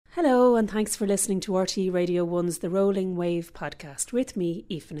Hello, and thanks for listening to RT Radio 1's The Rolling Wave podcast with me,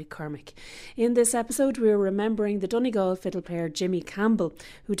 Aoife McCormick. In this episode, we're remembering the Donegal fiddle player Jimmy Campbell,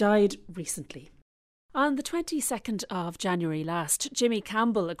 who died recently. On the 22nd of January last, Jimmy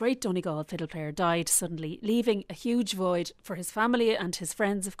Campbell, a great Donegal fiddle player, died suddenly, leaving a huge void for his family and his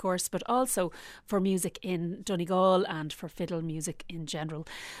friends, of course, but also for music in Donegal and for fiddle music in general.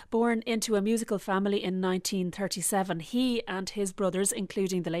 Born into a musical family in 1937, he and his brothers,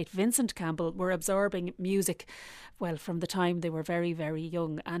 including the late Vincent Campbell, were absorbing music, well, from the time they were very, very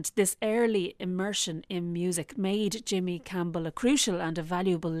young. And this early immersion in music made Jimmy Campbell a crucial and a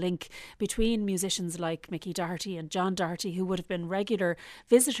valuable link between musicians like Mickey Doherty and John Doherty, who would have been regular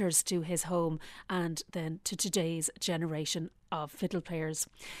visitors to his home, and then to today's generation of fiddle players.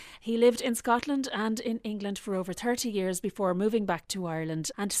 He lived in Scotland and in England for over 30 years before moving back to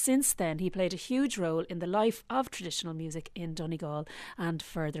Ireland, and since then he played a huge role in the life of traditional music in Donegal and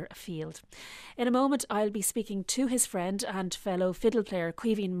further afield. In a moment I'll be speaking to his friend and fellow fiddle player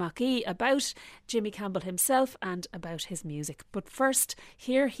Caoimhín Mac Aoidh about Jimmy Campbell himself and about his music. But first,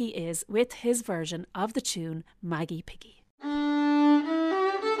 here he is with his version of the tune Maggie Piggy.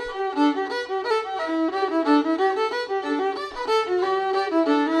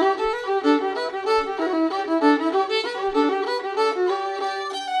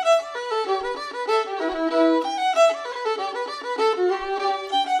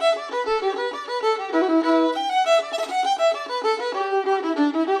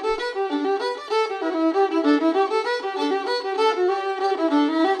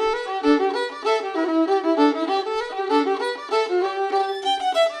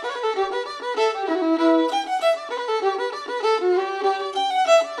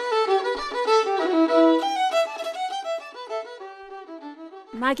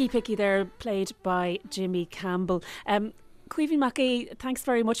 Maggie Piggy there, played by Jimmy Campbell. Caoimhín Mac Aoidh, thanks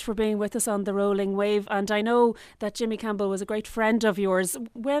very much for being with us on The Rolling Wave. And I know that Jimmy Campbell was a great friend of yours.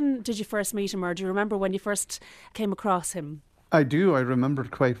 When did you first meet him, or do you remember when you first came across him? I do. I remember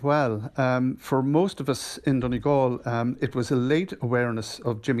it quite well. For most of us in Donegal, it was a late awareness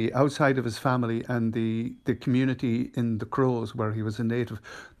of Jimmy outside of his family and the community in the Crows, where he was a native,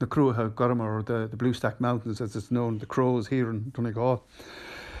 the Cruagha Gorma, or the Blue Stack Mountains as it's known, the Crows here in Donegal.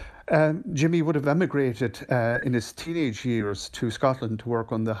 Jimmy would have emigrated in his teenage years to Scotland to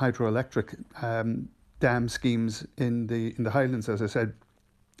work on the hydroelectric dam schemes in the Highlands, as I said.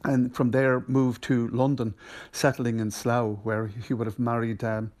 And from there moved to London, settling in Slough, where he would have married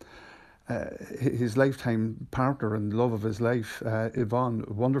his lifetime partner and love of his life, Yvonne,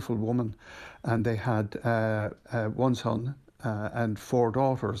 a wonderful woman. And they had one son and 4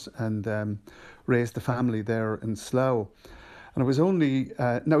 daughters, and raised the family there in Slough. And it was only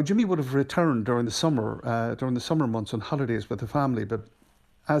now Jimmy would have returned during the summer months on holidays with the family, but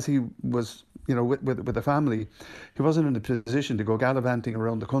as he was, with the family, he wasn't in a position to go gallivanting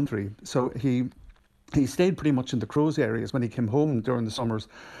around the country. So he stayed pretty much in the Crows areas when he came home during the summers,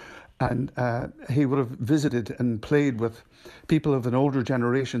 and he would have visited and played with people of an older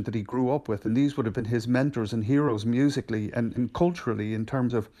generation that he grew up with, and these would have been his mentors and heroes musically and culturally in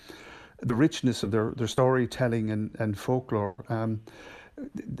terms of the richness of their storytelling and folklore.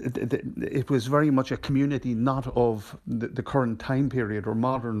 It was very much a community not of the current time period or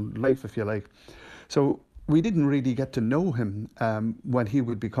modern life, if you like. So we didn't really get to know him when he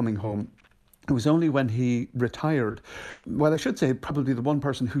would be coming home. It was only when he retired. Well, I should say probably the one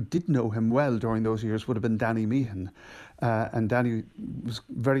person who did know him well during those years would have been Danny Meehan. And Danny was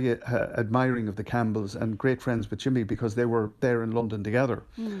very admiring of the Campbells and great friends with Jimmy because they were there in London together.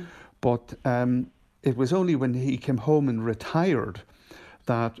 Mm. But it was only when he came home and retired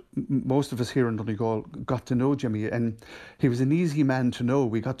that most of us here in Donegal got to know Jimmy, and he was an easy man to know.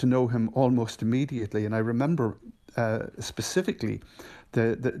 We got to know him almost immediately, and I remember specifically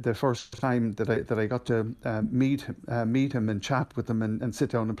the first time that I got to meet him and chat with him and sit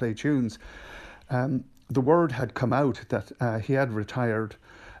down and play tunes. The word had come out that he had retired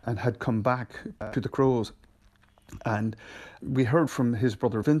and had come back to the Crows. And we heard from his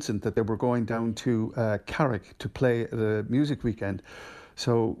brother Vincent that they were going down to Carrick to play the music weekend.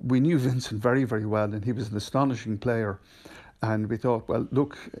 So we knew Vincent very, very well, and he was an astonishing player. And we thought, well,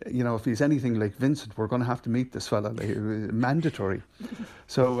 look, if he's anything like Vincent, we're going to have to meet this fella. It was mandatory.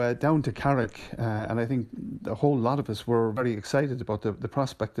 So down to Carrick, and I think a whole lot of us were very excited about the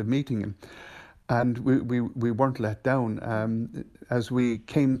prospect of meeting him. And we weren't let down. As we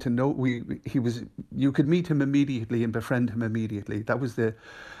came to know, you could meet him immediately and befriend him immediately. That was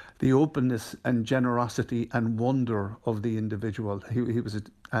the openness and generosity and wonder of the individual. He was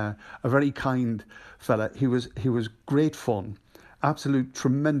a very kind fella. He was great fun, absolute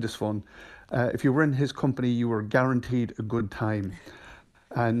tremendous fun. If you were in his company, you were guaranteed a good time.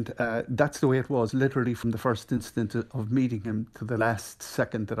 And that's the way it was, literally from the first instant of meeting him to the last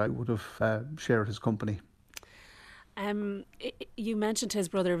second that I would have shared his company. You mentioned his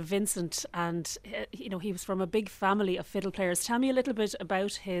brother Vincent, and he was from a big family of fiddle players. Tell me a little bit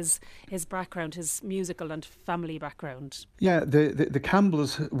about his background, his musical and family background. Yeah, the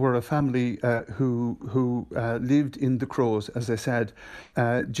Campbells were a family who lived in the Crows, as I said.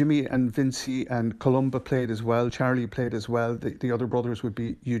 Jimmy and Vincy and Columba played as well. Charlie played as well. The other brothers would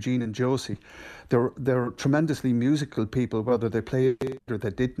be Eugene and Josie. They're tremendously musical people, whether they played or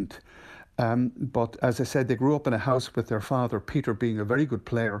they didn't. But as I said, they grew up in a house with their father, Peter, being a very good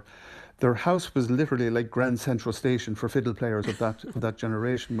player. Their house was literally like Grand Central Station for fiddle players of that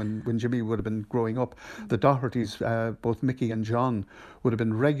generation when Jimmy would have been growing up. The Dohertys, both Mickey and John, would have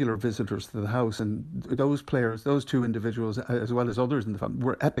been regular visitors to the house. And those players, those two individuals, as well as others in the family,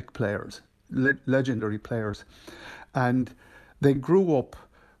 were epic players, legendary players. And they grew up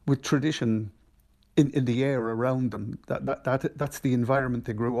with tradition in the air around them. That's the environment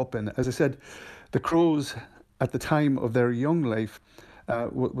they grew up in. As I said, the Crows at the time of their young life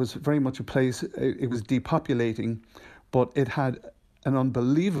was very much a place. It was depopulating, but it had an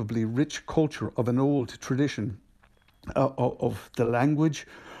unbelievably rich culture of an old tradition of the language,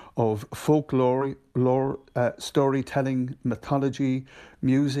 of folklore, storytelling, mythology,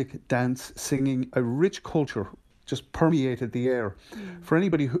 music, dance, singing. A rich culture just permeated the air. For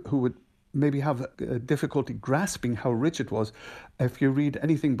anybody who would maybe have difficulty grasping how rich it was, if you read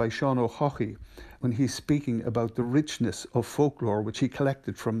anything by Sean O'Hockey, when he's speaking about the richness of folklore, which he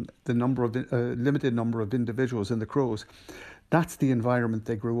collected from the limited number of individuals in the Crows, that's the environment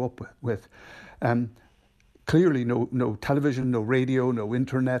they grew up with. Clearly, no television, no radio, no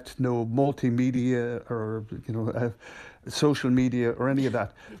internet, no multimedia or social media or any of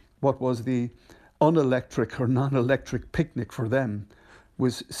that. What was the unelectric or non-electric picnic for them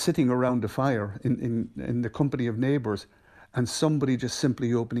was sitting around a fire in the company of neighbours and somebody just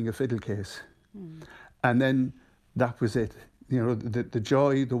simply opening a fiddle case. And then that was it. The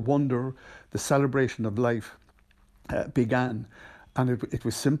joy, the wonder, the celebration of life began. And it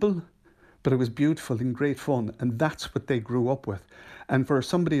was simple, but it was beautiful and great fun. And that's what they grew up with. And for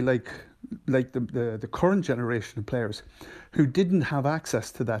somebody like the current generation of players who didn't have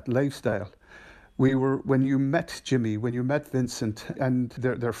access to that lifestyle, when you met Jimmy, when you met Vincent and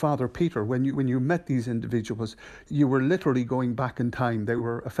their father Peter, when you met these individuals, you were literally going back in time. They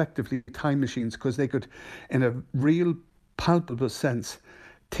were effectively time machines because they could, in a real palpable sense,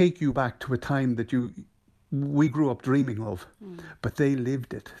 take you back to a time that we grew up dreaming of, but they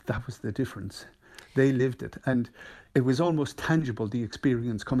lived it. That was the difference. They lived it, and it was almost tangible, the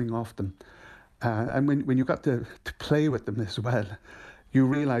experience coming off them. And when you got to play with them as well, you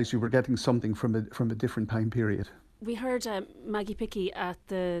realised you were getting something from a different time period. We heard Maggie Pickey at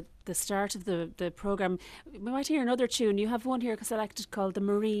the start of the programme. We might hear another tune. You have one here selected called The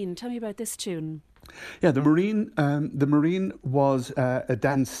Marine. Tell me about this tune. Yeah, the Marine was a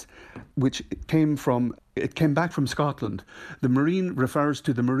dance which came back from Scotland. The Marine refers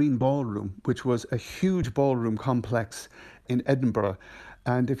to the Marine Ballroom, which was a huge ballroom complex in Edinburgh.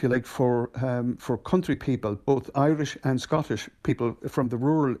 And if you like, for country people, both Irish and Scottish people from the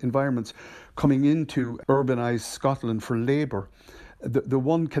rural environments coming into urbanised Scotland for labour, the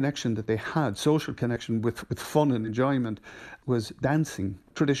one connection that they had, social connection with fun and enjoyment, was dancing,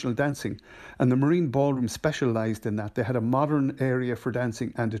 traditional dancing. And the Marine Ballroom specialised in that. They had a modern area for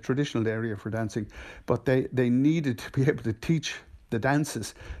dancing and a traditional area for dancing, but they needed to be able to teach the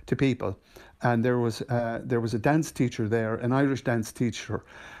dances to people. And there was a dance teacher there, an Irish dance teacher.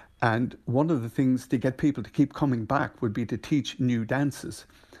 And one of the things to get people to keep coming back would be to teach new dances.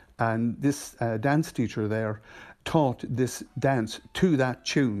 And this dance teacher there taught this dance to that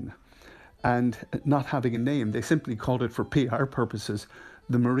tune. And not having a name, they simply called it, for PR purposes,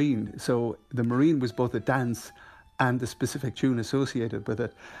 the Marine. So the Marine was both a dance and the specific tune associated with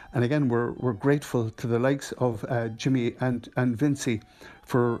it. And again, we're grateful to the likes of Jimmy and Vincy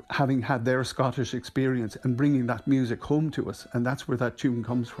for having had their Scottish experience and bringing that music home to us. And that's where that tune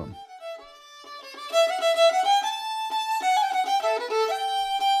comes from.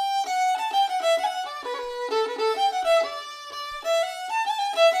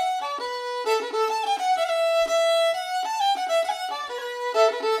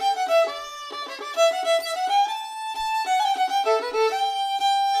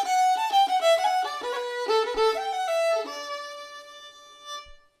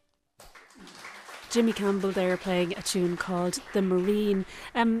 Jimmy Campbell there playing a tune called The Marine.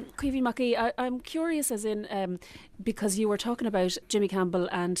 Caoimhín Mac Aoidh, I'm curious as in, because you were talking about Jimmy Campbell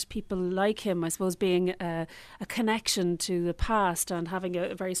and people like him, I suppose, being a connection to the past and having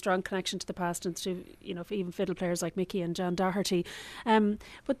a very strong connection to the past and to, you know, even fiddle players like Mickey and John Doherty.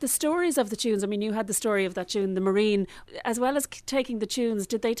 But the stories of the tunes, I mean, you had the story of that tune, The Marine, as well as taking the tunes,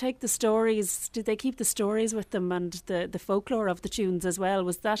 did they take the stories, did they keep the stories with them and the folklore of the tunes as well?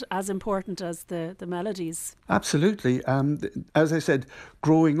 Was that as important as the melodies? Absolutely. As I said,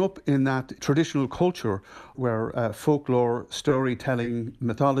 growing up in that traditional culture where folklore, storytelling,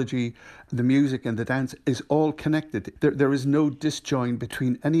 mythology, the music and the dance is all connected. There is no disjoint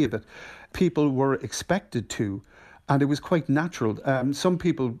between any of it. People were expected to, and it was quite natural. Some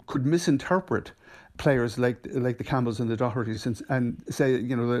people could misinterpret players like the Campbells and the Dohertys and say,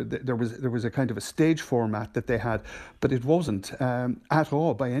 you know, there was a kind of a stage format that they had, but it wasn't at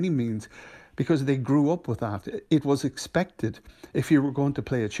all by any means, because they grew up with that. It was expected. If you were going to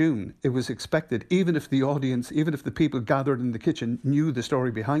play a tune, it was expected, even if the audience, even if the people gathered in the kitchen knew the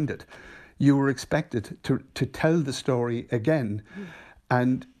story behind it, you were expected to tell the story again.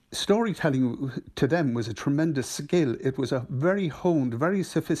 And storytelling to them was a tremendous skill. It was a very honed, very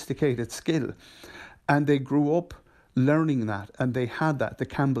sophisticated skill. And they grew up learning that, and they had that. The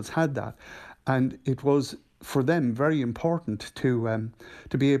Campbells had that. And it was, for them, very important to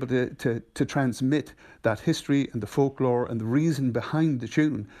be able to transmit that history and the folklore and the reason behind the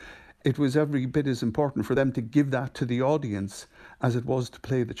tune. It was every bit as important for them to give that to the audience as it was to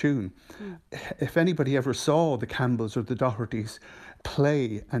play the tune. If anybody ever saw the Campbells or the Dohertys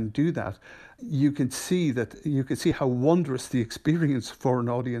play and do that, you could see how wondrous the experience for an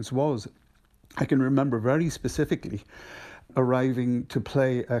audience was. I can remember very specifically arriving to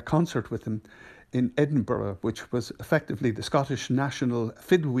play a concert with them in Edinburgh, which was effectively the Scottish National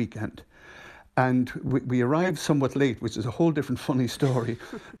Fiddle Weekend. And we arrived somewhat late, which is a whole different funny story.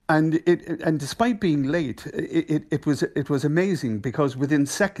 And despite being late, it was amazing, because within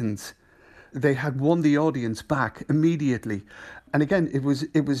seconds they had won the audience back immediately. And again, it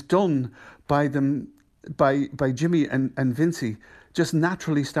was done by them, by Jimmy and Vincey, just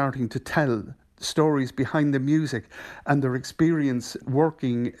naturally starting to tell stories behind the music and their experience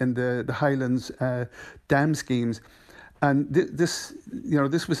working in the Highlands dam schemes. And this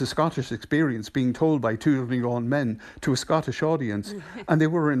was a Scottish experience being told by two Donegal men to a Scottish audience, and they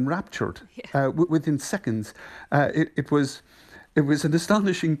were enraptured within seconds. It was an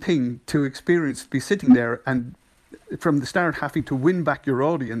astonishing thing to experience, to be sitting there and from the start having to win back your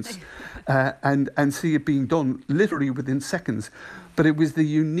audience and see it being done literally within seconds. But it was the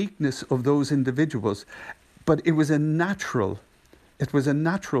uniqueness of those individuals. But it was a natural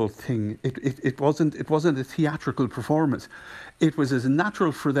thing. It wasn't a theatrical performance. It was as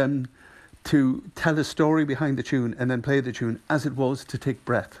natural for them to tell a story behind the tune and then play the tune as it was to take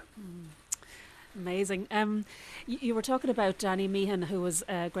breath. Amazing. You were talking about Danny Meehan, who was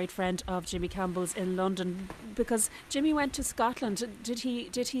a great friend of Jimmy Campbell's in London, because Jimmy went to Scotland. Did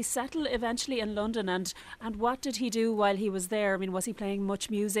he settle eventually in London, and what did he do while he was there? I mean, was he playing much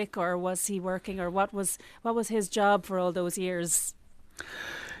music, or was he working, or what was his job for all those years?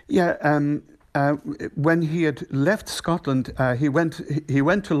 Yeah, when he had left Scotland, he went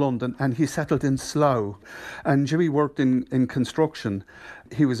to London and he settled in Slough. And Jimmy worked in construction.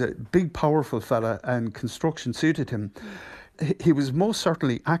 He was a big, powerful fella, and construction suited him. He was most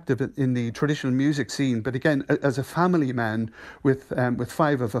certainly active in the traditional music scene, but again, as a family man with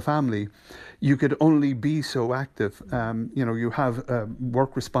five of a family, you could only be so active. You have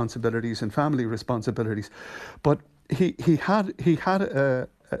work responsibilities and family responsibilities, but he had a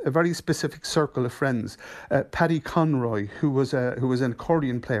very specific circle of friends. Paddy Conroy, who was an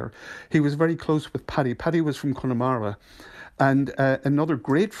accordion player, he was very close with Paddy. Paddy was from Connemara, and another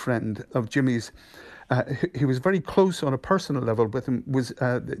great friend of Jimmy's, he was very close on a personal level with him, was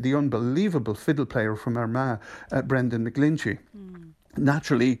the unbelievable fiddle player from Armagh, Brendan McGlinchey.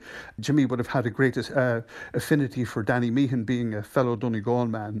 Naturally, Jimmy would have had a great affinity for Danny Meehan, being a fellow Donegal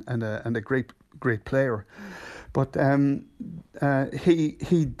man and a great player. But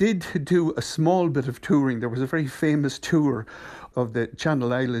he did do a small bit of touring. There was a very famous tour of the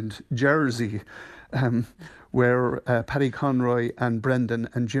Channel Island Jersey, where Paddy Conroy and Brendan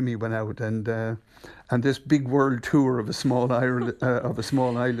and Jimmy went out, and this big world tour of a small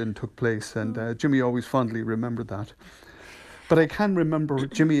island took place, and Jimmy always fondly remembered that. But I can remember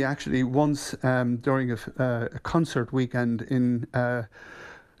Jimmy actually once during a concert weekend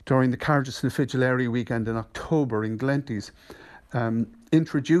during the Cargis na Figilary weekend in October in Glenties.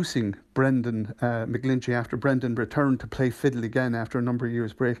 introducing Brendan McGlinchey after Brendan returned to play fiddle again after a number of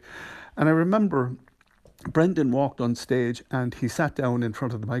years' break. And I remember Brendan walked on stage and he sat down in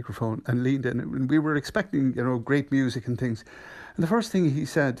front of the microphone and leaned in. And we were expecting, great music and things. And the first thing he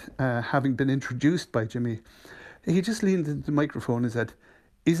said, having been introduced by Jimmy, he just leaned into the microphone and said,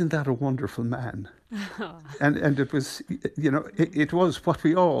 "Isn't that a wonderful man?" and it was, it was what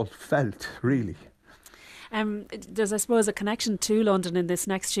we all felt, really. There's, I suppose, a connection to London in this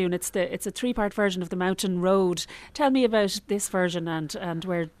next tune. It's a 3-part version of the Mountain Road. Tell me about this version and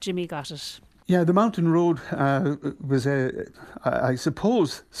where Jimmy got it. Yeah, the Mountain Road was I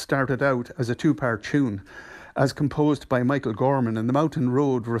suppose, started out as a 2-part tune, as composed by Michael Gorman. And the Mountain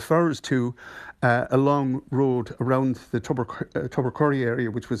Road refers to a long road around the Tubbercurry area,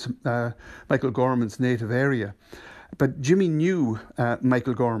 which was Michael Gorman's native area. But Jimmy knew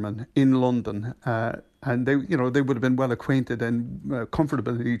Michael Gorman in London, and they would have been well acquainted and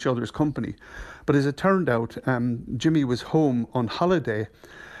comfortable in each other's company. But as it turned out, Jimmy was home on holiday,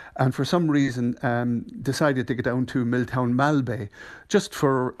 and for some reason decided to get down to Milltown Malbay, just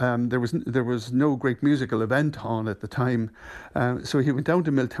for there was no great musical event on at the time, so he went down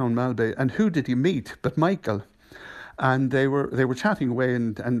to Milltown Malbay, and who did he meet but Michael? And they were chatting away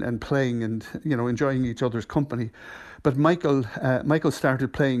and playing and enjoying each other's company, but Michael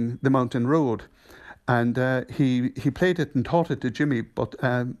started playing the Mountain Road, and he played it and taught it to Jimmy, but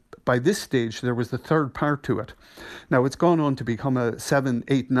by this stage there was the 3rd part to it. Now it's gone on to become a 7,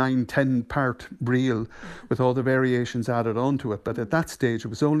 8, 9, 10 part reel with all the variations added onto it, but at that stage it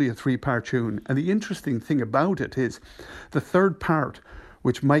was only a 3-part tune. And the interesting thing about it is the 3rd part,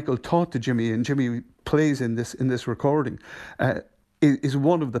 which Michael taught to Jimmy and Jimmy plays in this recording, is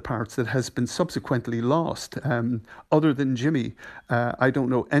one of the parts that has been subsequently lost. Other than Jimmy, I don't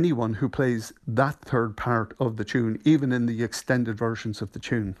know anyone who plays that 3rd part of the tune, even in the extended versions of the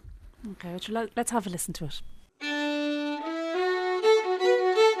tune. Okay, let's have a listen to it.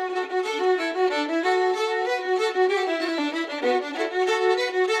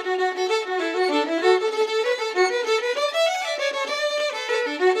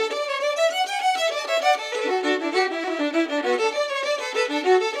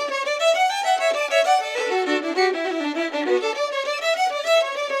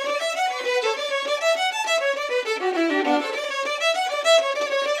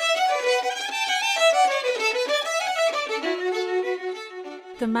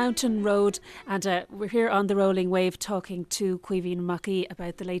 The Mountain Road, and we're here on the Rolling Wave talking to Caoimhín Mac Aoidh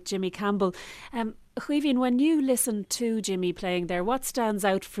about the late Jimmy Campbell. Caoimhín, when you listen to Jimmy playing there, what stands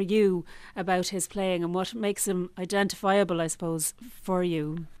out for you about his playing and what makes him identifiable, I suppose, for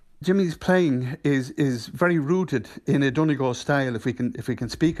you? Jimmy's playing is very rooted in a Donegal style, if we can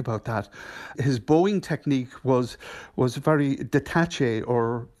speak about that. His bowing technique was very détaché,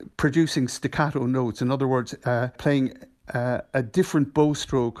 or producing staccato notes. In other words, playing a different bow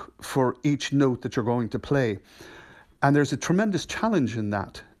stroke for each note that you're going to play. And there's a tremendous challenge in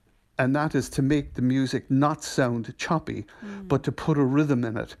that, and that is to make the music not sound choppy, but to put a rhythm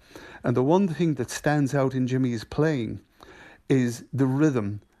in it. And the one thing that stands out in Jimmy's playing is the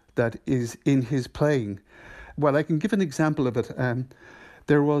rhythm that is in his playing. Well, I can give an example of it.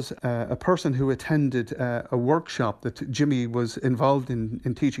 There was a person who attended a workshop that Jimmy was involved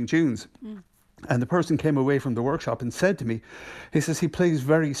in teaching tunes. And the person came away from the workshop and said to me, he says he plays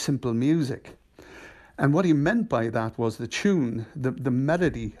very simple music. And what he meant by that was the tune, the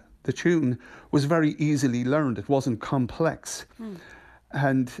melody, the tune was very easily learned. It wasn't complex.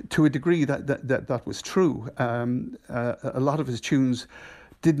 And to a degree that was true. A lot of his tunes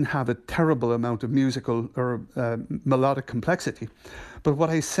didn't have a terrible amount of musical or melodic complexity. But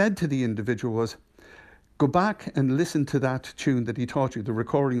what I said to the individual was, go back and listen to that tune that he taught you, the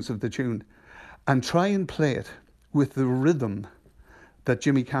recordings of the tune, and try and play it with the rhythm that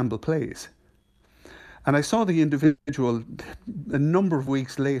Jimmy Campbell plays. And I saw the individual a number of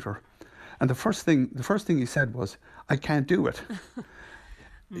weeks later, and the first thing he said was, I can't do it.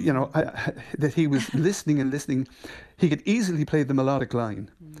 That he was listening and listening. He could easily play the melodic line,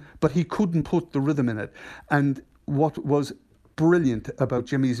 but he couldn't put the rhythm in it. And what was brilliant about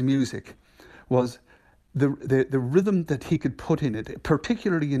Jimmy's music was the rhythm that he could put in it,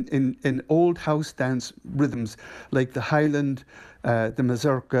 particularly in old house dance rhythms like the Highland, the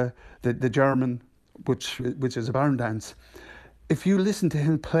mazurka, the German, which is a barn dance. If you listen to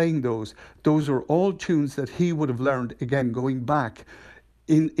him playing those are all tunes that he would have learned, again, going back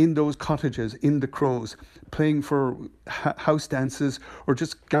in those cottages, in the Crows, playing for house dances or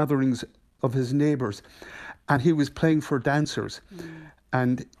just gatherings of his neighbours. And he was playing for dancers.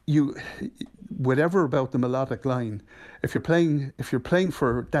 And whatever about the melodic line, if you're playing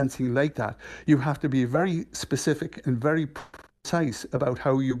for dancing like that, you have to be very specific and very precise about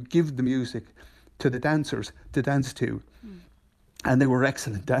how you give the music to the dancers to dance to. And they were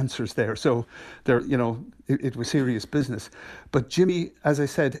excellent dancers there. So it was serious business. But Jimmy, as I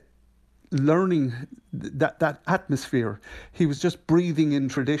said, learning that atmosphere, he was just breathing in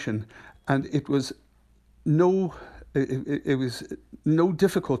tradition, and it was no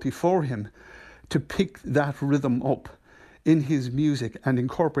difficulty for him to pick that rhythm up in his music and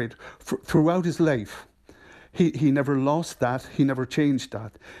incorporate throughout his life. He never lost that. He never changed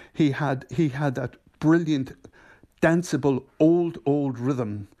that. He had that brilliant, danceable, old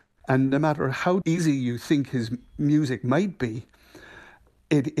rhythm. And no matter how easy you think his music might be,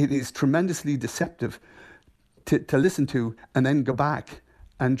 it is tremendously deceptive to listen to and then go back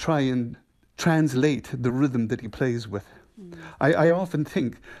and try and translate the rhythm that he plays with. I often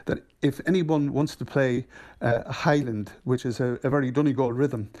think that if anyone wants to play a Highland, which is a very Donegal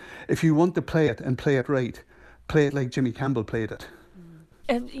rhythm, if you want to play it and play it right, play it like Jimmy Campbell played it.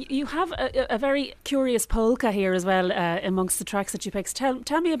 You have a very curious polka here as well amongst the tracks that you picked.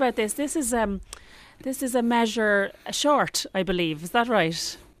 Tell me about this. This is a measure short, I believe. Is that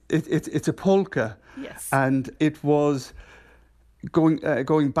right? It's a polka. Yes. And it was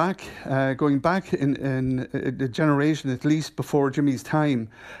going back in a generation at least before Jimmy's time.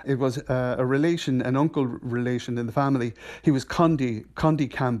 It was an uncle relation in the family. He was Condy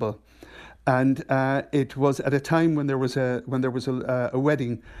Campbell. And it was at a time when there was a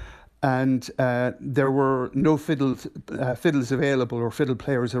wedding, and there were no fiddles available or fiddle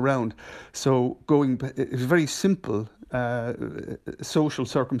players around. So it was a very simple social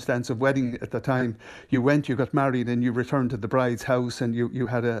circumstance of wedding at the time. You went, you got married, and you returned to the bride's house, and you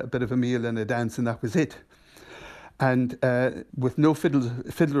had a bit of a meal and a dance, and that was it. And with no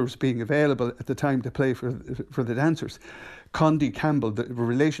fiddlers being available at the time to play for the dancers, Condy Campbell, the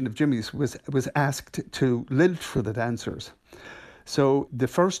relation of Jimmy's, was asked to lilt for the dancers. So the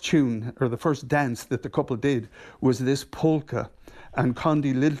first tune or the first dance that the couple did was this polka, and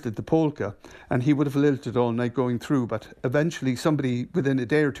Condy lilted the polka, and he would have lilted all night going through. But eventually, somebody within a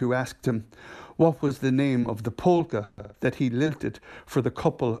day or two asked him what was the name of the polka that he lilted for the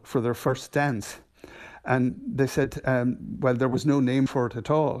couple for their first dance. And they said, well, there was no name for it at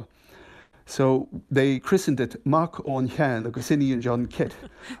all. So they christened it Mac Aoidh, agus Inian John Kit.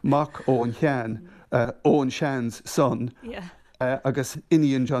 Mac Aoidh, Owen Shan's son, agus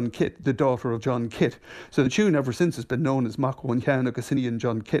Inian John Kit, the daughter of John Kit. So the tune ever since has been known as Mac Aoidh, agus Inian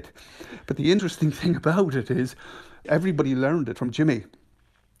John Kit. But the interesting thing about it is everybody learned it from Jimmy.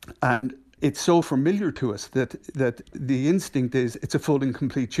 And it's so familiar to us that the instinct is it's a full and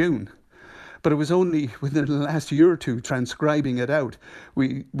complete tune. But it was only within the last year or two, transcribing it out,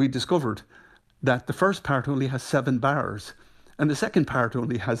 we discovered that the first part only has 7 bars, and the second part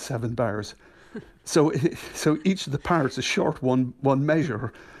only has 7 bars. So each of the parts is short one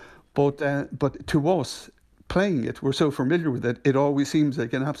measure, but to us playing it, we're so familiar with it, it always seems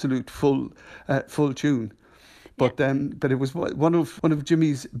like an absolute full tune. But it was one of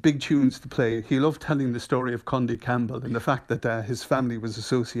Jimmy's big tunes to play. He loved telling the story of Condy Campbell and the fact that his family was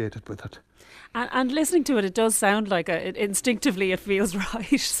associated with it. And listening to it, it does sound like instinctively it feels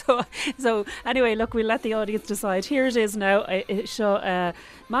right. So anyway, look, we'll let the audience decide. Here it is now.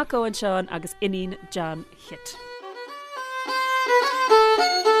 Mac Aoidh agus Inian John Kit.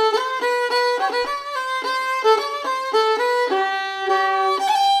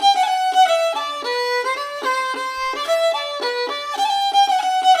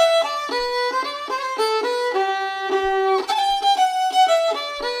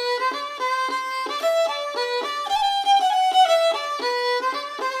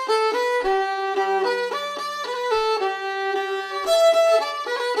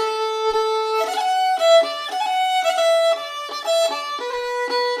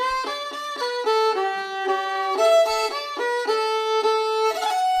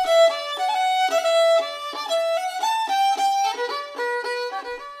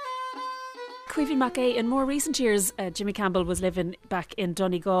 Caoimhín Mac Aoidh, in more recent years, Jimmy Campbell was living back in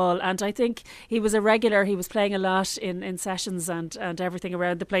Donegal, and I think he was a regular. He was playing a lot in sessions and everything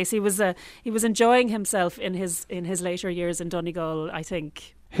around the place. He was enjoying himself in his later years in Donegal, I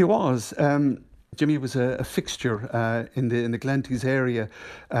think. He was. Jimmy was a fixture in the Glenties area.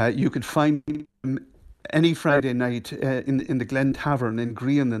 You could find him any Friday night in the Glen Tavern in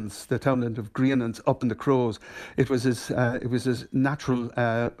Greenlands, the townland of Greenlands, up in the Crows. It was his natural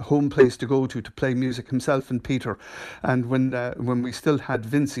home place to go to play music, himself and Peter. And when we still had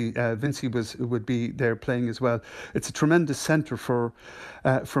Vincey, Vincey would be there playing as well. It's a tremendous centre for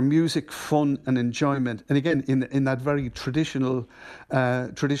music, fun, and enjoyment. And again, in that very traditional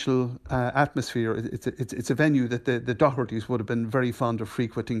atmosphere, it's a venue that the Dohertys would have been very fond of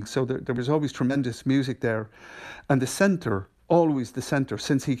frequenting. So there was always tremendous music there, and the centre, always the centre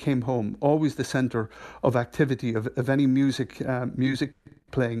since he came home, always the centre of activity of any music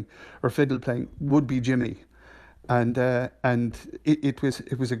playing or fiddle playing would be Jimmy, and it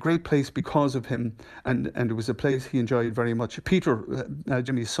was a great place because of him, and it was a place he enjoyed very much. Peter,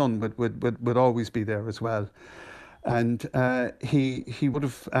 Jimmy's son, would always be there as well, and he would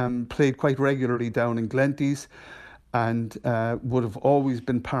have played quite regularly down in Glenties, and would have always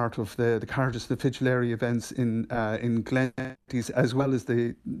been part of the Cardiff and Fitchleary events in Glenties, as well as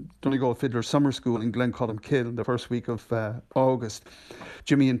the Donegal Fiddler Summer School in Glencolmkill the first week of August.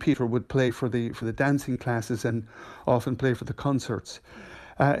 Jimmy and Peter would play for the dancing classes and often play for the concerts.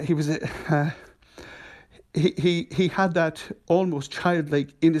 He had that almost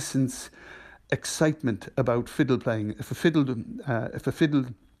childlike innocence, excitement about fiddle playing. If a fiddle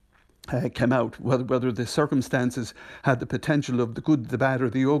came out, whether the circumstances had the potential of the good, the bad,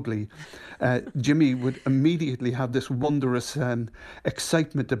 or the ugly, Jimmy would immediately have this wondrous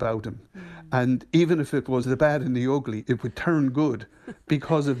excitement about him. And even if it was the bad and the ugly, it would turn good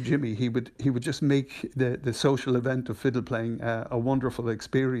because of Jimmy. He would just make the social event of fiddle playing a wonderful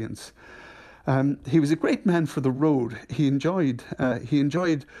experience. He was a great man for the road. He enjoyed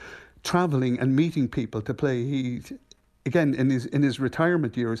travelling and meeting people to play. Again, in his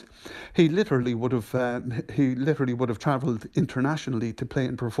retirement years, he literally would have travelled internationally to play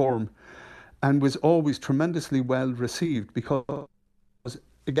and perform, and was always tremendously well received because,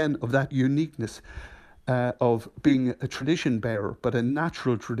 again, of that uniqueness of being a tradition bearer, but a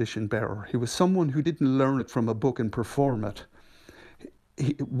natural tradition bearer. He was someone who didn't learn it from a book and perform it.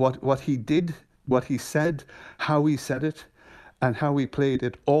 What he did, what he said, how he said it, and how he played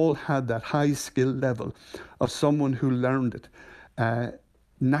it, all had that high skill level of someone who learned it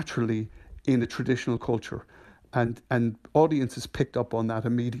naturally in a traditional culture. And audiences picked up on that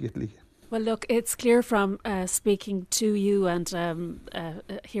immediately. Well, look, it's clear from speaking to you and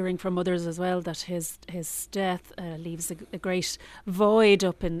hearing from others as well that his death leaves a great void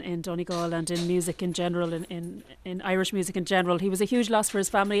up in Donegal and in music in general, in Irish music in general. He was a huge loss for his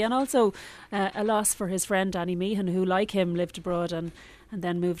family, and also a loss for his friend Danny Meehan, who, like him, lived abroad and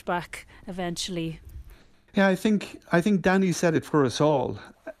then moved back eventually. Yeah, I think Danny said it for us all.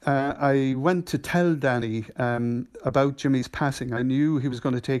 I went to tell Danny about Jimmy's passing. I knew he was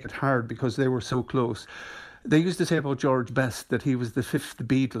going to take it hard because they were so close. They used to say about George Best that he was the fifth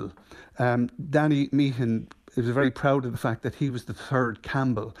Beatle. Danny Meehan was very proud of the fact that he was the third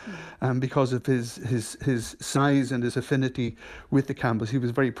Campbell, because of his size and his affinity with the Campbells. He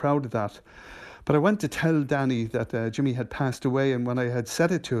was very proud of that. But I went to tell Danny that Jimmy had passed away, and when I had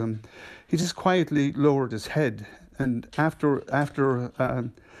said it to him, he just quietly lowered his head. And after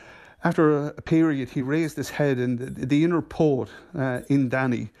a period, he raised his head, and the inner poet in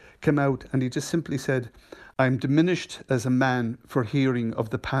Danny came out, and he just simply said, "I'm diminished as a man for hearing of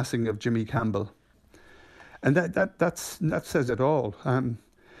the passing of Jimmy Campbell." And that says it all.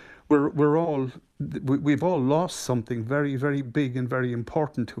 We've all lost something very, very big and very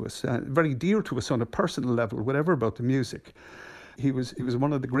important to us, very dear to us on a personal level, whatever about the music. He was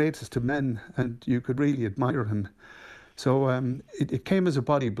one of the greatest of men, and you could really admire him. So it came as a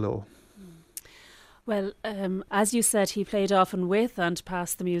body blow. Well, as you said, he played often with and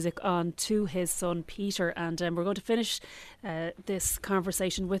passed the music on to his son Peter, and we're going to finish this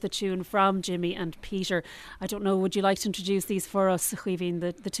conversation with a tune from Jimmy and Peter. I don't know, would you like to introduce these for us, Caoimhín,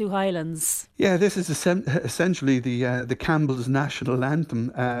 the two Highlands? Yeah, this is essentially the Campbell's national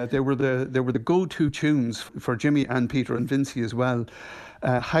anthem. They were the go-to tunes for Jimmy and Peter and Vincey as well.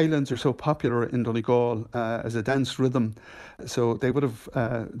 Highlands are so popular in Donegal as a dance rhythm, so they would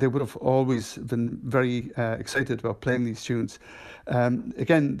have always been very excited about playing these tunes.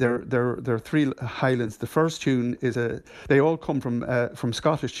 Again, there are three Highlands. The first tune is they all come from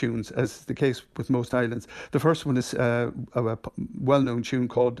Scottish tunes, as the case with most Highlands. The first one is a well-known tune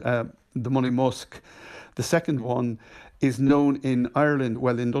called "The Money Musk." The second one is known in Ireland,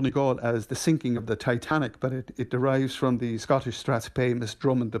 well, in Donegal, as the sinking of the Titanic, but it derives from the Scottish Strathspey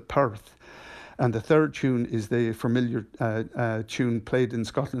Drummond of Perth. And the third tune is the familiar tune played in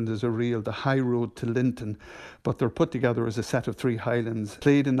Scotland as a reel, The High Road to Linton, but they're put together as a set of three Highlands,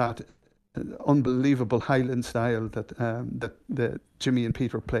 played in that unbelievable Highland style that Jimmy and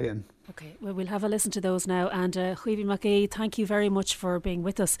Peter play in. Okay, well, we'll have a listen to those now. And Caoimhín Mac Aoidh, thank you very much for being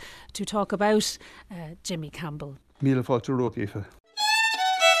with us to talk about Jimmy Campbell. Míle fáilte róg, Aoife.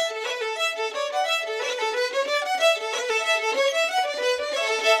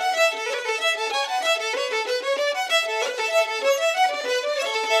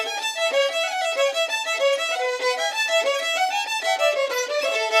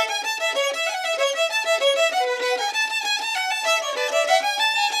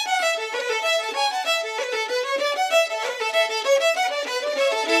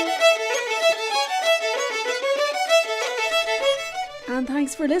 And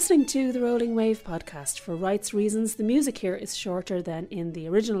thanks for listening to the Rolling Wave podcast. For rights reasons, the music here is shorter than in the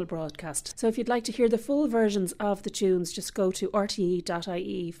original broadcast. So if you'd like to hear the full versions of the tunes, just go to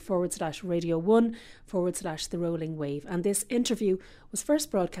rte.ie/radio1/The Rolling Wave. And this interview was first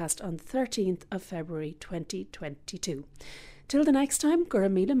broadcast on the 13th of February 2022. Till the next time,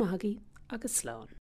 Gura Míle Maithí agus Slán.